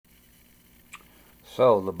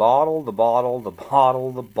So, the bottle, the bottle, the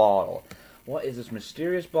bottle, the bottle. What is this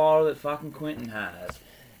mysterious bottle that fucking Quentin has?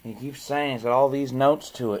 He keeps saying it's got all these notes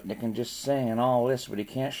to it, and it can just sing and all this, but he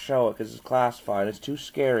can't show it because it's classified. It's too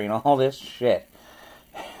scary and all this shit.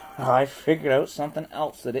 I figured out something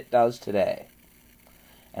else that it does today.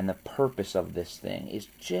 And the purpose of this thing is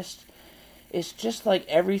just... It's just like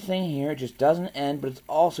everything here. It just doesn't end, but it's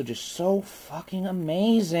also just so fucking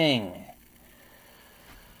amazing.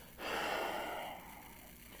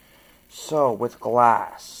 So, with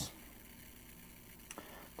glass,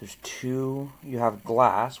 there's two. You have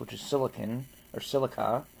glass, which is silicon, or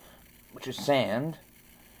silica, which is sand.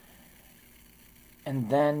 And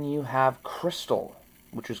then you have crystal,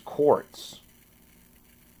 which is quartz.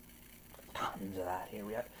 Tons of that here.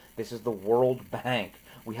 This is the World Bank.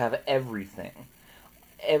 We have everything.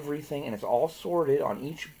 Everything, and it's all sorted on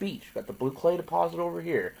each beach. We've got the blue clay deposit over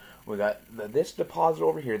here. We got this deposit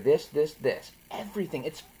over here. This. Everything.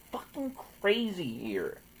 It's fucking crazy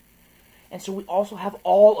here. And so we also have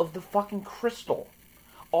all of the fucking crystal.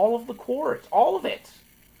 All of the quartz. All of it.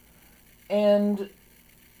 And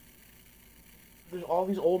there's all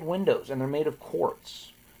these old windows, and they're made of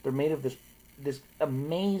quartz. They're made of this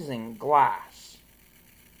amazing glass.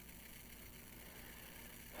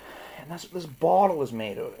 And that's what this bottle is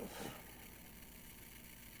made out of.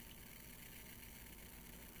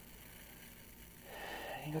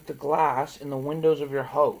 You got the glass in the windows of your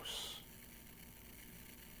house.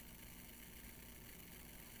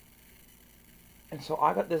 And so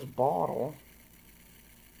I got this bottle.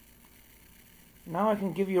 Now I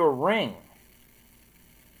can give you a ring.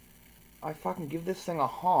 I fucking give this thing a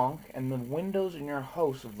honk, and the windows in your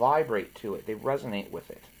house vibrate to it. They resonate with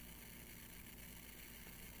it.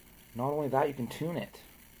 Not only that, you can tune it.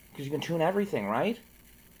 Because you can tune everything, right?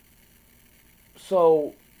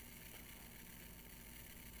 So,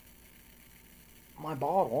 my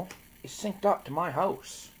bottle is synced up to my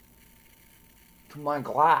house. To my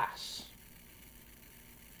glass.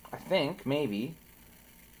 I think, maybe.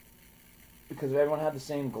 Because if everyone had the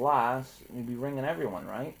same glass, it'd be ringing everyone,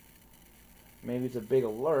 right? Maybe it's a big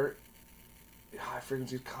alert. High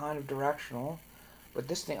frequency is kind of directional. But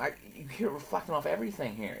this thing, you hear it reflecting off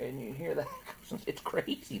everything here. And you hear that. It's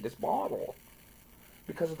crazy, this bottle.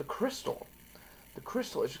 Because of the crystal. The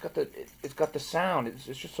crystal, it's got the sound. It's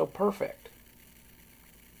just so perfect.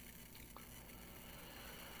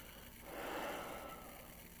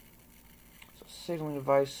 So signaling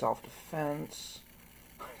device, self-defense.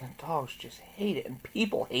 The dogs just hate it. And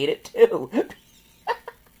people hate it too.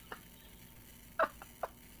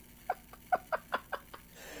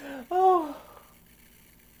 Oh.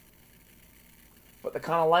 But they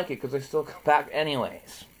kind of like it because they still come back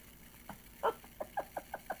anyways.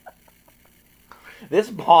 This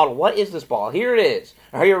bottle, what is this bottle? Here it is.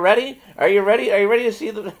 Are you ready? Are you ready? Are you ready to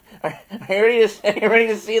see the? Are you ready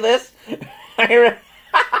to see this? Are you ready?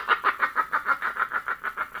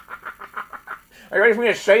 Are you ready for me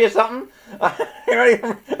to show you something? Are you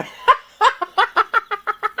ready?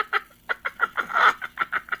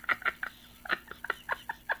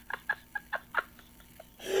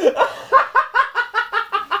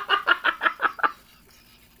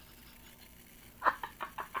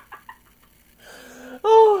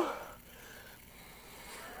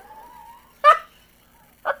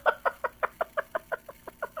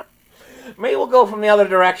 Maybe we'll go from the other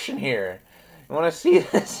direction here. You want to see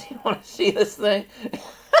this? You want to see this thing?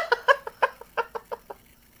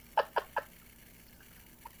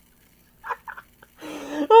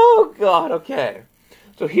 Oh, God, okay.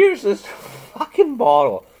 So here's this fucking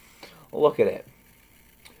bottle. Look at it.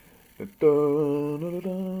 So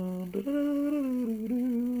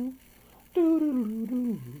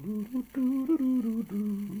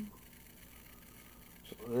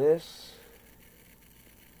this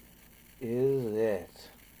is it.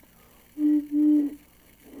 Kind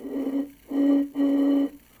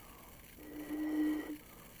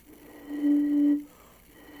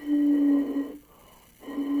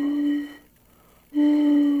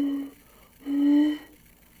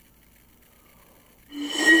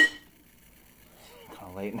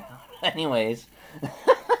of late now. Anyways, I'm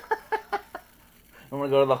gonna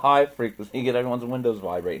go to the high frequency, get everyone's windows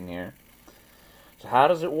vibrating here. So how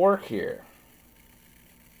does it work here?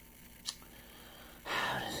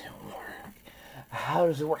 How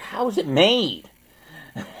does it work? How is it made?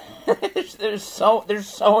 There's so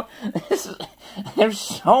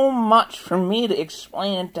much for me to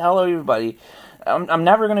explain and tell everybody. I'm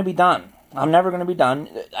never going to be done. I'm never going to be done.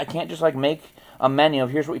 I can't just like make a menu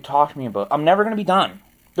of here's what you talked to me about. I'm never going to be done.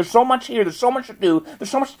 There's so much here. There's so much to do.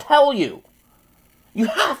 There's so much to tell you. You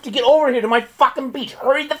have to get over here to my fucking beach.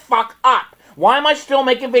 Hurry the fuck up. Why am I still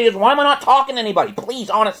making videos? Why am I not talking to anybody? Please,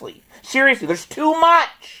 honestly. Seriously, there's too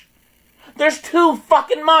much. There's too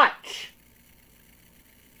fucking much.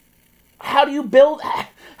 How do you build...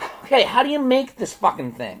 Okay, how do you make this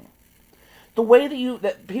fucking thing? The way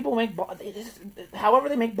that people make... However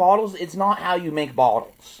they make bottles, it's not how you make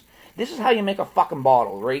bottles. This is how you make a fucking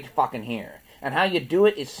bottle, right fucking here. And how you do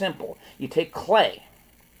it is simple. You take clay,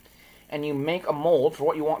 and you make a mold for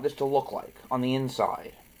what you want this to look like on the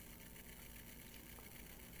inside.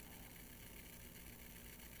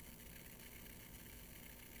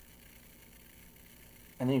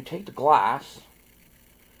 And then you take the glass,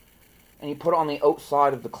 and you put it on the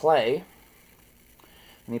outside of the clay,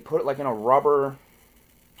 and you put it like in a rubber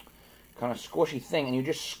kind of squishy thing, and you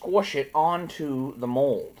just squish it onto the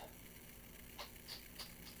mold.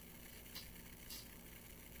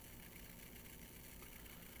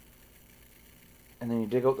 And then you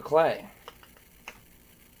dig out the clay.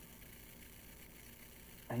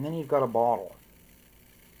 And then you've got a bottle.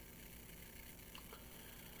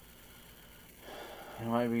 It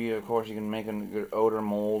might be, of course, you can make a good odor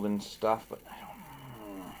mold and stuff, but I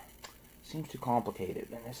don't know. It seems too complicated.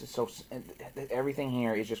 And this is so... Everything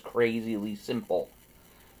here is just crazily simple.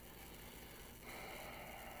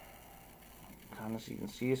 Kind of, so you can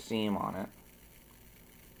see a seam on it.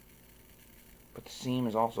 But the seam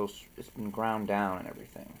is also, it's been ground down and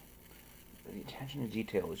everything. The attention to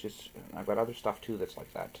detail is just, I've got other stuff too that's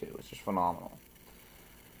like that too. It's just phenomenal.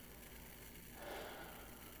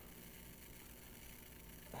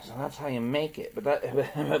 So that's how you make it. But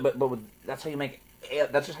that's how you make,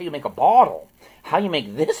 that's just how you make a bottle. How you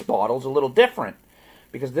make this bottle is a little different.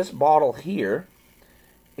 Because this bottle here,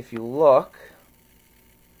 if you look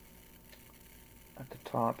at the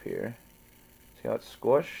top here, see how it's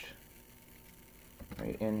squished?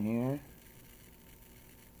 Right in here.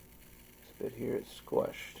 This bit here is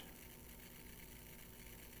squished.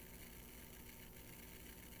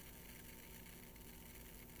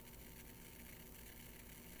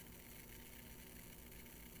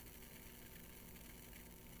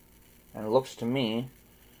 And it looks to me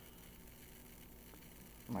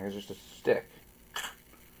like it's just a stick,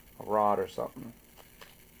 a rod or something.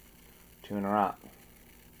 Tune her up.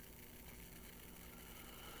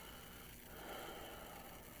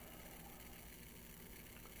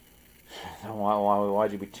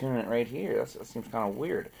 Why'd you be tuning it right here? That seems kind of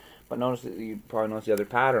weird. But notice that you probably notice the other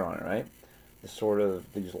pattern on it, right? This sort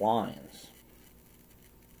of these lines.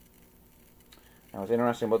 Now what's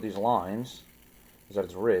interesting about these lines is that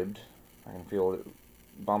it's ribbed. I can feel it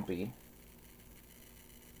bumpy.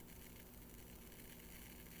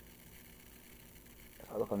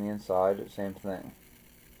 If I look on the inside, it's the same thing.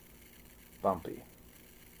 Bumpy.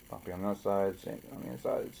 Bumpy on the outside, same on the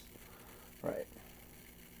inside. It's right.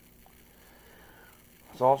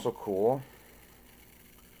 It's also cool.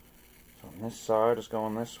 So on this side it's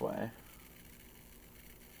going this way.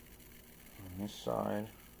 On this side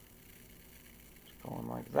it's going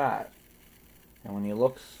like that. And when you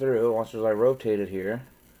look through, once as I rotate it here,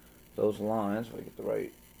 those lines, if I get the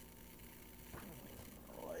right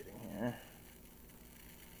lighting here,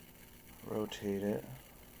 rotate it,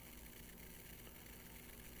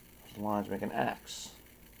 those lines make an X.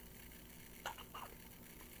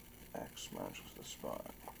 X matches the spot.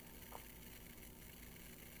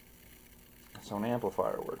 That's how an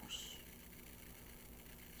amplifier works.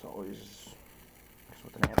 It's always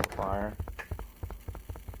with an amplifier.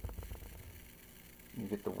 You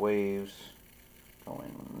get the waves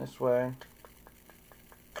going this way.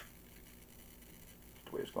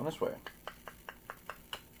 The waves going this way.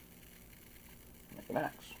 Make an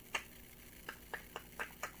X.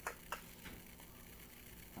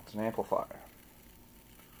 That's an amplifier.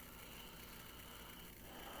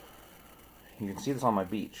 You can see this on my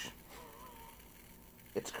beach.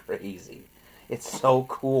 It's crazy. It's so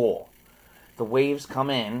cool. The waves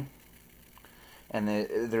come in, and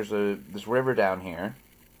there's this river down here.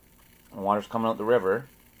 The water's coming out the river.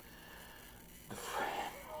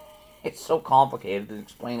 It's so complicated to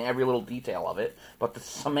explain every little detail of it, but the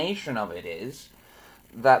summation of it is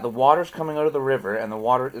that the water's coming out of the river, and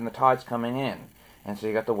the tide's coming in. And so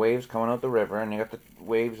you got the waves coming out the river, and you got the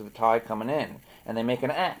waves of the tide coming in, and they make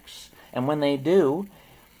an X. And when they do,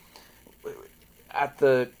 at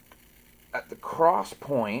the cross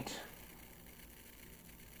point,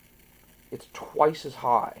 it's twice as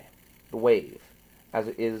high, the wave, as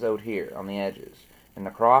it is out here on the edges. And the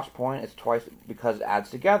cross point, it's twice, because it adds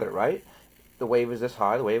together, right? The wave is this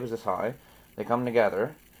high, the wave is this high. They come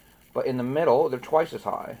together. But in the middle, they're twice as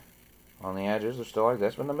high. On the edges, they're still like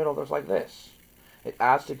this, but in the middle, they're like this. It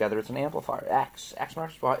adds together, it's an amplifier. X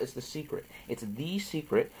marks the spot is the secret. It's the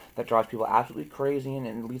secret that drives people absolutely crazy and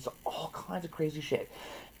it leads to all kinds of crazy shit.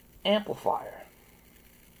 Amplifier.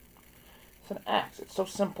 It's an X. It's so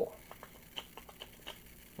simple.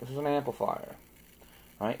 This is an amplifier.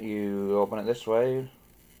 Right? You open it this way.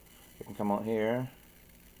 It can come out here.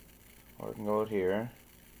 Or it can go out here.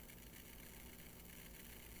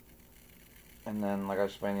 And then, like I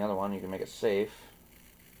explained the other one, you can make it safe.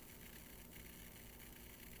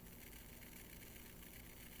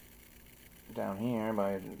 Down here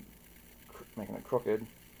by making it crooked.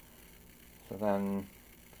 So then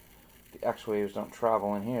the X waves don't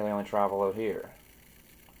travel in here, they only travel out here.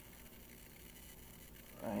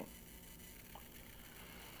 Right?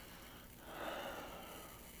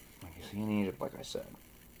 Like you see in Egypt, like I said.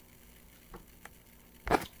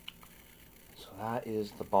 So that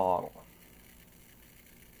is the bottle.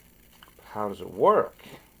 How does it work?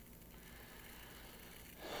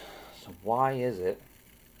 So why is it?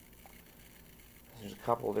 There's a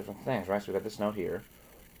couple of different things, right? So we've got this note here.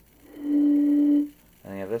 And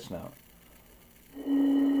then you have this note.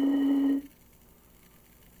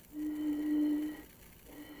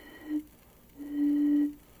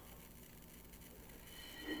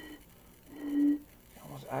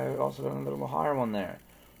 I also got a little higher one there.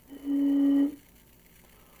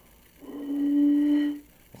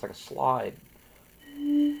 It's like a slide.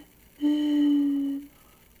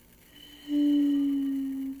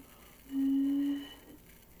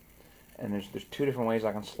 And there's two different ways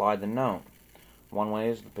I can slide the note. One way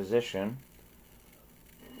is the position.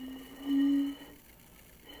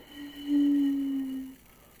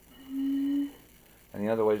 And the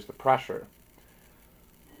other way is the pressure.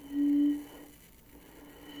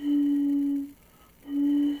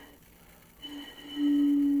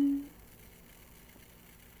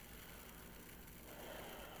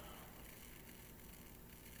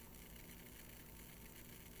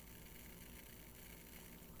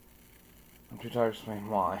 I'm too tired to explain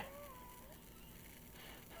why.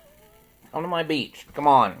 Come to my beach. Come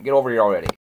on, get over here already.